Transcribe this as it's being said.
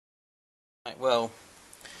Right, well,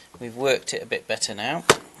 we've worked it a bit better now.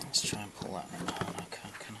 Let's try and pull that in. Oh, no, can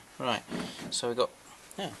I? Right, so we've got,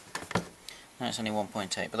 yeah, no, it's only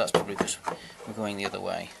 1.8, but that's probably because we're going the other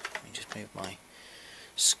way. Let me just move my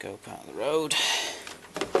scope out of the road.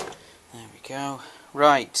 There we go.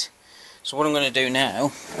 Right, so what I'm going to do now,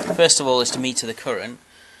 first of all, is to meter the current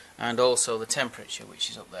and also the temperature, which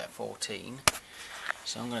is up there, 14.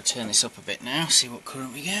 So I'm going to turn this up a bit now, see what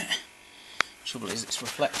current we get. Trouble is it's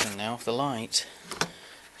reflecting now off the light.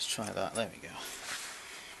 Let's try that, there we go.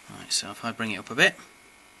 Right, so if I bring it up a bit.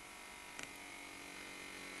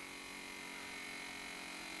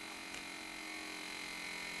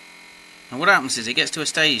 And what happens is it gets to a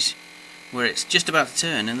stage where it's just about to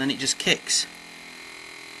turn and then it just kicks.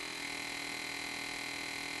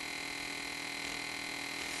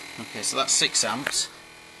 Okay, so that's 6 amps.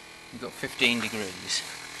 We've got 15 degrees.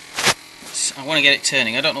 I want to get it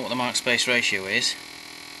turning. I don't know what the mark space ratio is.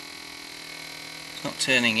 It's not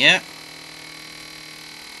turning yet.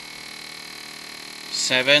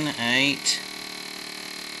 7, 8,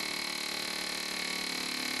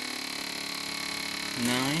 9.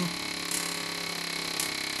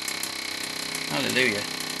 Hallelujah.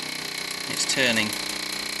 It's turning.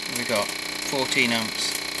 We've got 14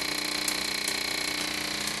 amps.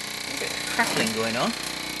 A bit of crackling going on.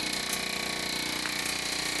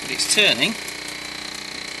 But it's turning.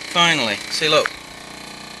 Finally. See, look.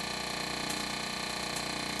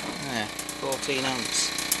 There, 14 amps.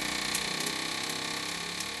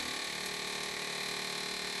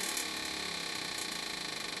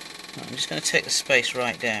 Right, I'm just going to take the space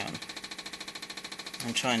right down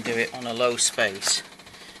and try and do it on a low space.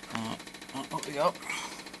 What we got?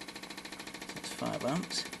 That's 5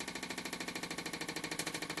 amps.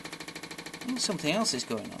 I think something else is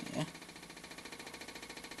going on here.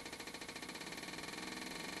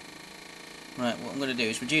 Right, what I'm going to do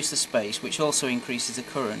is reduce the space, which also increases the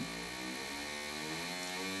current.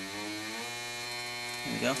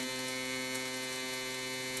 There we go. I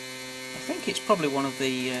think it's probably one of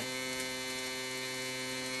the...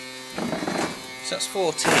 So that's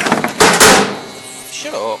 14.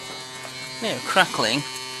 Shut up. Yeah, crackling.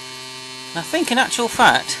 And I think in actual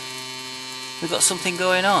fact, we've got something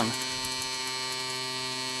going on.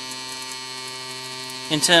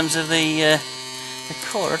 In terms of the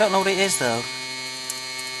core. I don't know what it is though.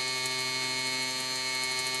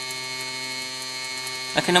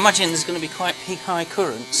 I can imagine there's going to be quite high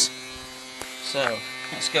currents. So,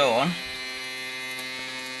 let's go on.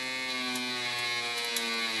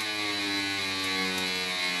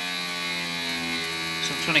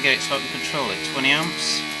 So I'm trying to get it so I can control it. 20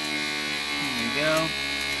 amps. There we go.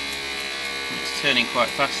 It's turning quite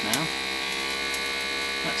fast now.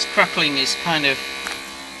 That's crackling is kind of...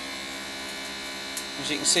 As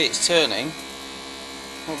you can see, it's turning.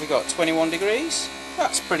 What have we got? 21 degrees?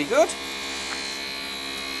 That's pretty good.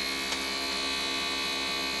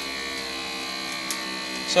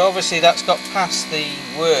 So obviously that's got past the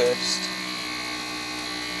worst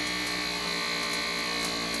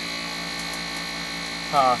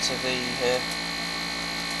part of the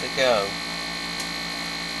go.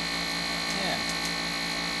 Yeah.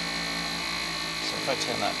 So if I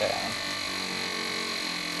turn that down.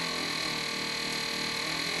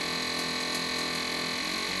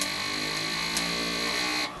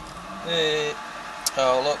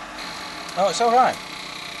 Oh look. Oh, it's alright.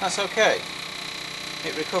 That's okay.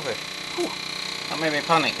 It recovered. Whew. That made me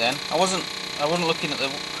panic then. I wasn't looking at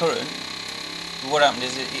the current. But what happened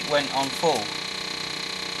is it went on full.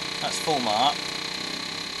 That's full mark.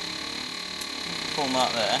 Full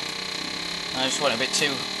mark there. And I just went a bit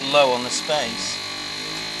too low on the space.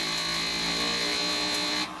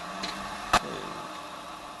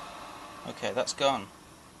 Okay, that's gone.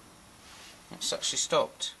 It's actually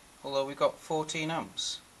stopped. Although we've got 14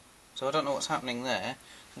 amps. So I don't know what's happening there.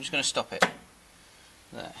 I'm just going to stop it.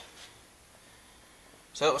 There.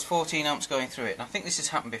 So that was 14 amps going through it. And I think this has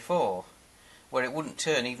happened before, where it wouldn't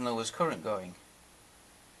turn even though there was current going.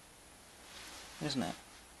 Isn't it?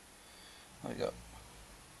 There we go.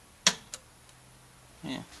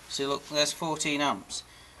 Yeah. See, look, there's 14 amps.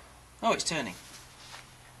 Oh, it's turning.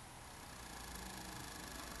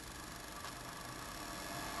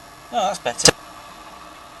 Oh, that's better.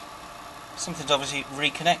 Something's obviously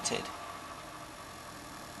reconnected.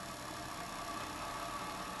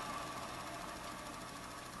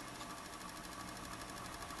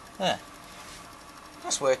 There.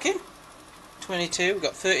 That's working. 22, we've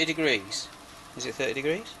got 30 degrees. Is it 30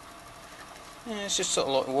 degrees? Yeah, it's just sort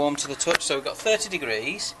of like warm to the touch. So we've got 30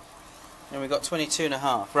 degrees and we've got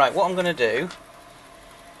 22.5. Right, what I'm going to do,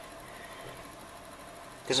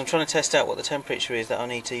 because I'm trying to test out what the temperature is that I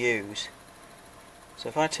need to use. So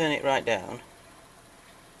if I turn it right down,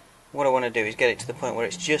 what I want to do is get it to the point where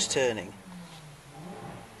it's just turning,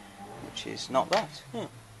 which is not that. Oh,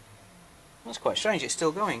 that's quite strange, it's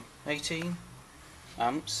still going. 18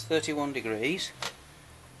 amps, 31 degrees.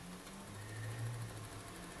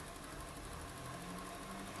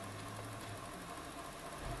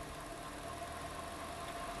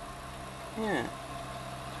 Yeah.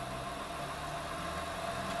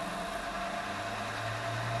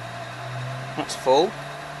 That's full.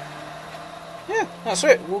 Yeah, that's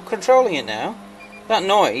it. We're controlling it now. That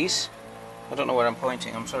noise, I don't know where I'm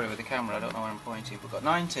pointing. I'm sorry with the camera, I don't know where I'm pointing. We've got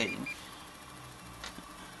 19.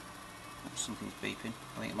 Something's beeping.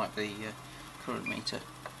 I think it might be the current meter.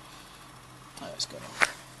 Oh, it's gone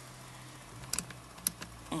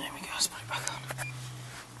on. There we go, let's put it back on.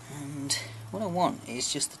 And what I want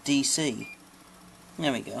is just the DC.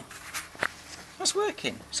 There we go. That's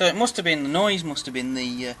working. So it must have been, the noise must have been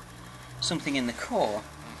the something in the core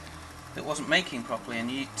that wasn't making properly,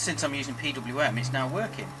 and since I'm using PWM it's now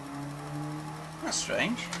working. That's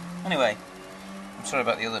strange. Anyway, I'm sorry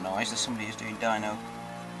about the other noise, there's somebody who's doing dyno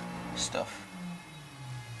stuff.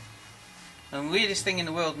 And the weirdest thing in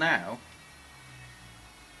the world now,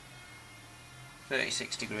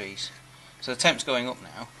 36 degrees. So the temp's going up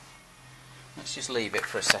now. Let's just leave it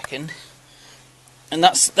for a second. And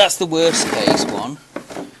that's the worst case one.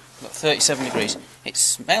 We've got 37 degrees. It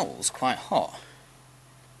smells quite hot.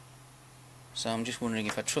 So I'm just wondering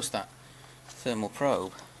if I trust that thermal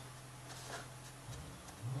probe.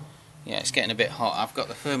 Yeah, it's getting a bit hot. I've got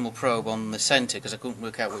the thermal probe on the centre because I couldn't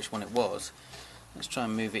work out which one it was. Let's try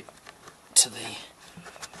and move it to the,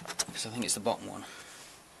 because I think it's the bottom one.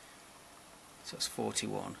 So it's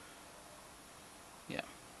 41. Yeah.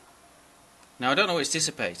 Now I don't know what it's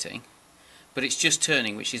dissipating, but it's just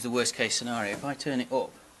turning, which is the worst case scenario. If I turn it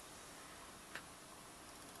up,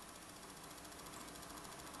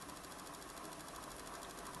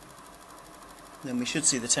 then we should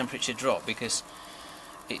see the temperature drop, because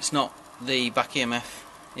it's not, the back EMF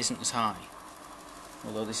isn't as high,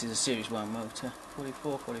 although this is a series 1 motor.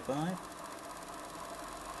 44, 45. There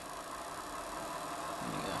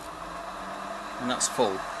you go. And that's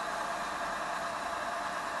full.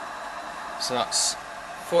 So that's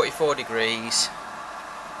 44 degrees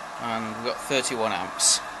and we've got 31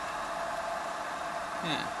 amps.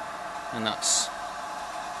 Yeah, and that's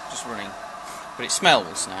just running. But it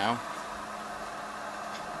smells now.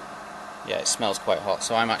 Yeah, it smells quite hot,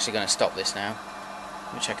 so I'm actually going to stop this now,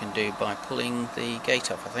 which I can do by pulling the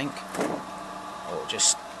gate off, I think. Or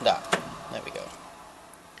just that. There we go.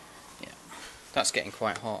 Yeah, that's getting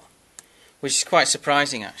quite hot, which is quite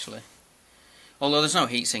surprising actually. Although there's no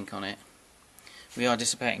heatsink on it, we are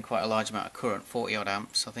dissipating quite a large amount of current, 40 odd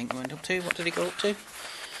amps I think we went up to. What did it go up to?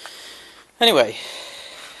 Anyway,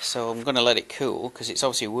 so I'm going to let it cool because it's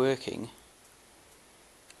obviously working.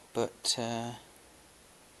 But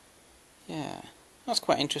yeah, that's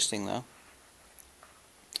quite interesting though.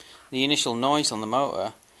 The initial noise on the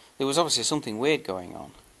motor, there was obviously something weird going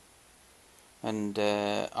on, and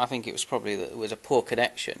I think it was probably that it was a poor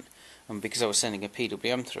connection, and because I was sending a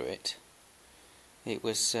PWM through it, it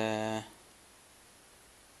was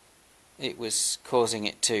causing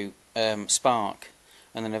it to spark,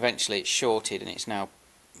 and then eventually it shorted and it's now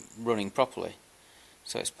running properly.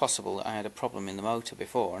 So it's possible that I had a problem in the motor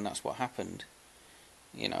before, and that's what happened.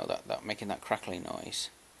 You know, that making that crackling noise.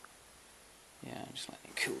 Yeah, I'm just letting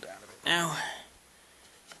it cool down a bit now.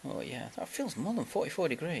 Oh yeah, that feels more than 44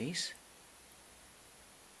 degrees.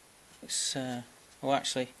 It's well,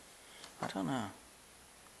 actually, I don't know.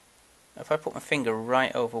 If I put my finger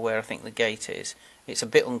right over where I think the gate is, it's a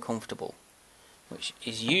bit uncomfortable, which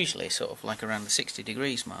is usually sort of like around the 60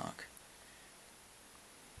 degrees mark.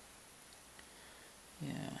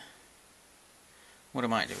 Yeah. What I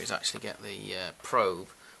might do is actually get the probe,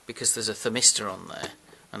 because there's a thermistor on there,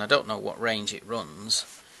 and I don't know what range it runs,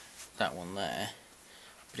 that one there,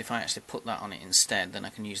 but if I actually put that on it instead, then I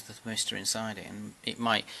can use the thermistor inside it, and it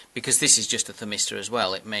might, because this is just a thermistor as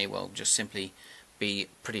well, it may well just simply be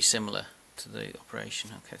pretty similar to the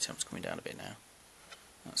operation. Okay, the temp's coming down a bit now.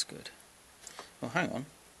 That's good. Well, hang on.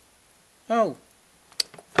 Oh!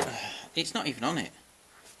 It's not even on it.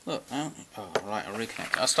 Look, now. Oh, right, I'll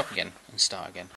reconnect. I'll stop again and start again.